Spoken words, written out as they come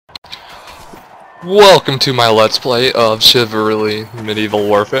Welcome to my Let's Play of Chivalry Medieval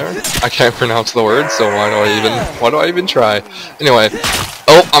Warfare. I can't pronounce the word, so why do I even try? Anyway,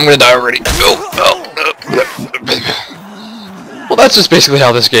 oh, I'm gonna die already. Well, that's just basically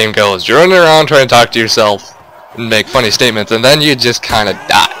how this game goes. You're running around trying to talk to yourself and make funny statements, and then you just kind of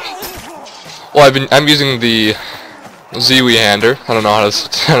die. Well, I'm using the Ziwi hander. I don't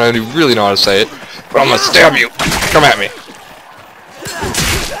really know how to say it, but I'm gonna stab you. Come at me.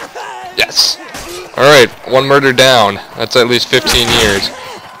 Yes. Alright, one murder down. That's at least 15 years.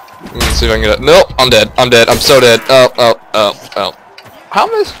 Let's see if I can get it. Nope, I'm dead. I'm dead. I'm so dead. Oh. How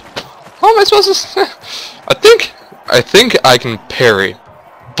am I supposed to... I think I can parry.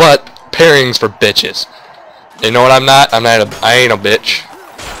 But parrying's for bitches. You know what I'm not? I ain't a bitch.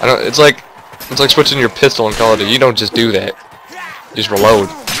 It's like switching your pistol in Call of Duty. You don't just do that. You just reload.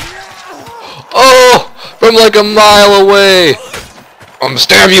 Oh! From like a mile away! I'm gonna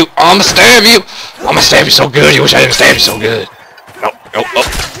stab you! I'm gonna stab you! I'm gonna stab you so good, you wish I didn't stab you so good. Nope.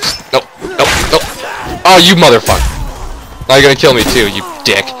 Oh, you motherfucker. Now you're gonna kill me too, you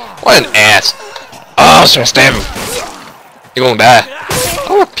dick. What an ass. Oh, I was trying to stab him. You're gonna die. I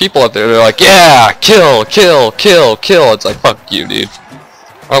don't want people out there, they're like, yeah, kill. It's like, fuck you, dude.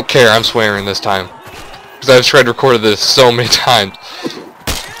 I don't care, I'm swearing this time. Because I've tried to record this so many times.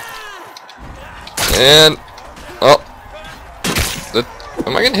 And... oh.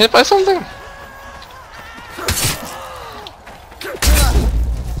 Am I getting hit by something?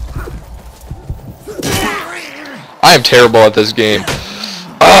 I am terrible at this game.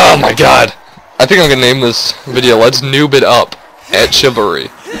 Oh my god. I think I'm gonna name this video Let's Noob It Up at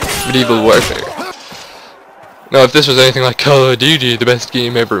Chivalry Medieval Warfare. Now if this was anything like Call of Duty, the best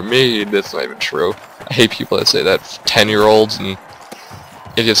game ever made, that's not even true. I hate people that say that. 10-year-olds and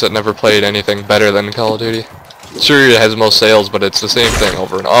idiots that never played anything better than Call of Duty. Sure, it has the most sales, but it's the same thing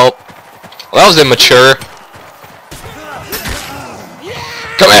over and over. Oh, well, that was immature.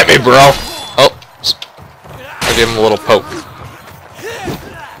 Come at me, bro. Oh, I gave him a little poke.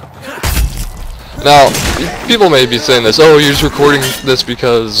 Now, people may be saying this. Oh, you're just recording this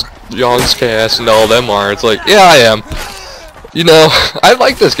because Young's cast and all them are. It's like, yeah, I am. You know, I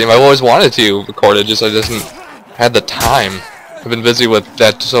like this game. I've always wanted to record it, just I just haven't had the time. I've been busy with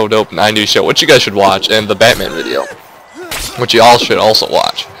That So Dope 90s show, which you guys should watch, and the Batman video, which you all should also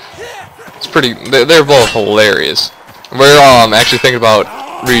watch. It's pretty, they're both hilarious. We're actually thinking about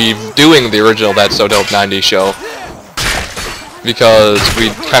redoing the original That So Dope 90s show, because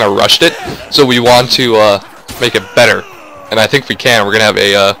we kind of rushed it, so we want to make it better, and I think we can. We're going to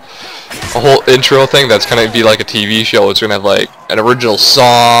have a whole intro thing that's going to be like a TV show. It's going to have like an original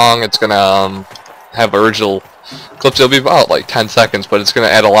song, it's going to have original clips. It'll be about like 10 seconds, but it's going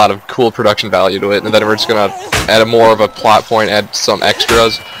to add a lot of cool production value to it, and then we're just going to add more of a plot point, add some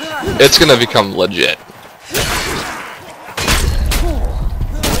extras. It's going to become legit.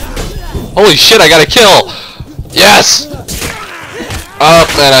 Holy shit, I got a kill! Yes! Oh,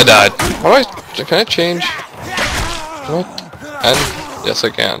 and I died. Can I change? And yes, I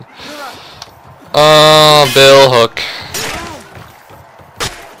can. Bill Hook.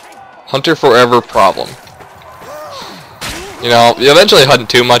 Hunter forever problem. You know, you eventually hunt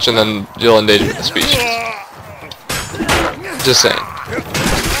too much and then you'll endanger the species. Just saying.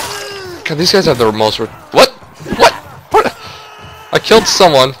 God, these guys have the most... What? I killed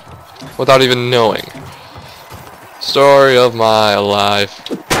someone without even knowing. Story of my life.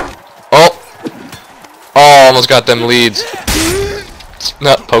 Oh! Oh, almost got them leads.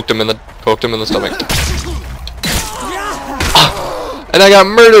 No, poked him in the stomach. Ah, and I got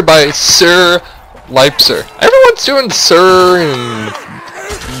murdered by Sir Leipzer. Everyone's doing sir and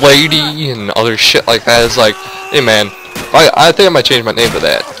lady and other shit like that. It's like, hey man, I think I might change my name to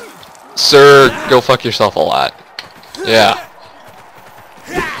that. Sir, go fuck yourself a lot. Yeah.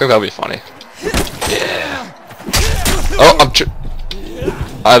 I think that'll be funny. Yeah. Oh,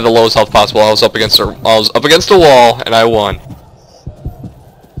 I have the lowest health possible. I was up against a wall and I won.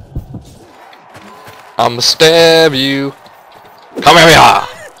 I'ma stab you. Come here.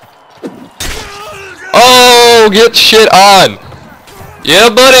 Oh, get shit on! Yeah,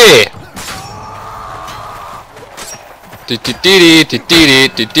 buddy!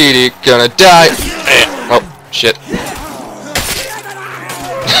 Gonna die! Oh, shit.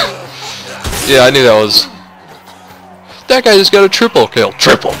 Yeah, I knew that was... That guy just got a triple kill.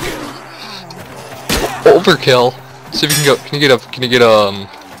 Triple kill! Overkill. See if you can go... Can you get a...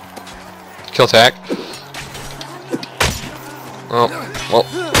 kill attack? Oh, well...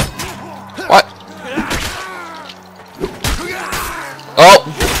 What? Oh!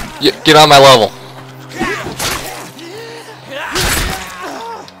 Get on my level.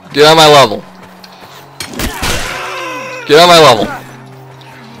 Get on my level. Get on my level.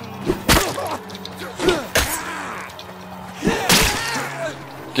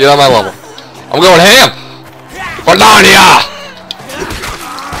 Get on my level. I'm going ham! For Narnia!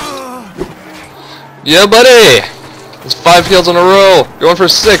 Yeah, buddy! There's 5 kills in a row. Going for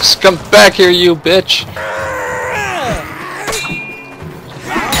 6. Come back here, you bitch.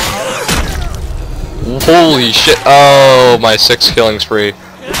 Holy shit. Oh, my 6 killing spree.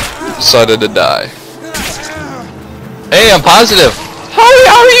 Decided to die. Hey, I'm positive. How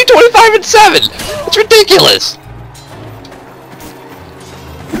are you 25 and 7? It's ridiculous.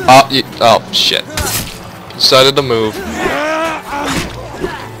 Oh, shit. Decided to move.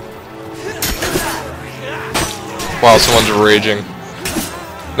 Wow, someone's raging.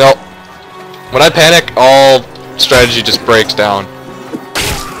 No. When I panic, all strategy just breaks down.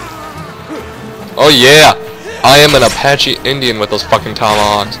 Oh yeah! I am an Apache Indian with those fucking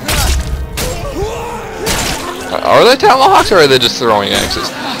tomahawks. Are they tomahawks or are they just throwing axes?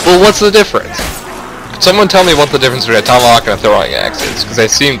 Well, what's the difference? Could someone tell me what the difference between a tomahawk and a throwing axe is? Because they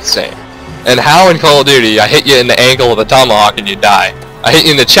seem the same. And how in Call of Duty I hit you in the ankle with a tomahawk and you die? I hit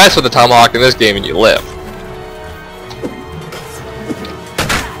you in the chest with a tomahawk in this game and you live.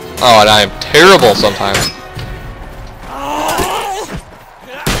 Oh, and I am terrible sometimes.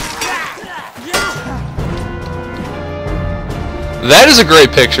 That is a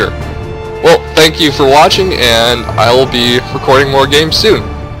great picture. Well, thank you for watching, and I will be recording more games soon.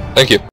 Thank you.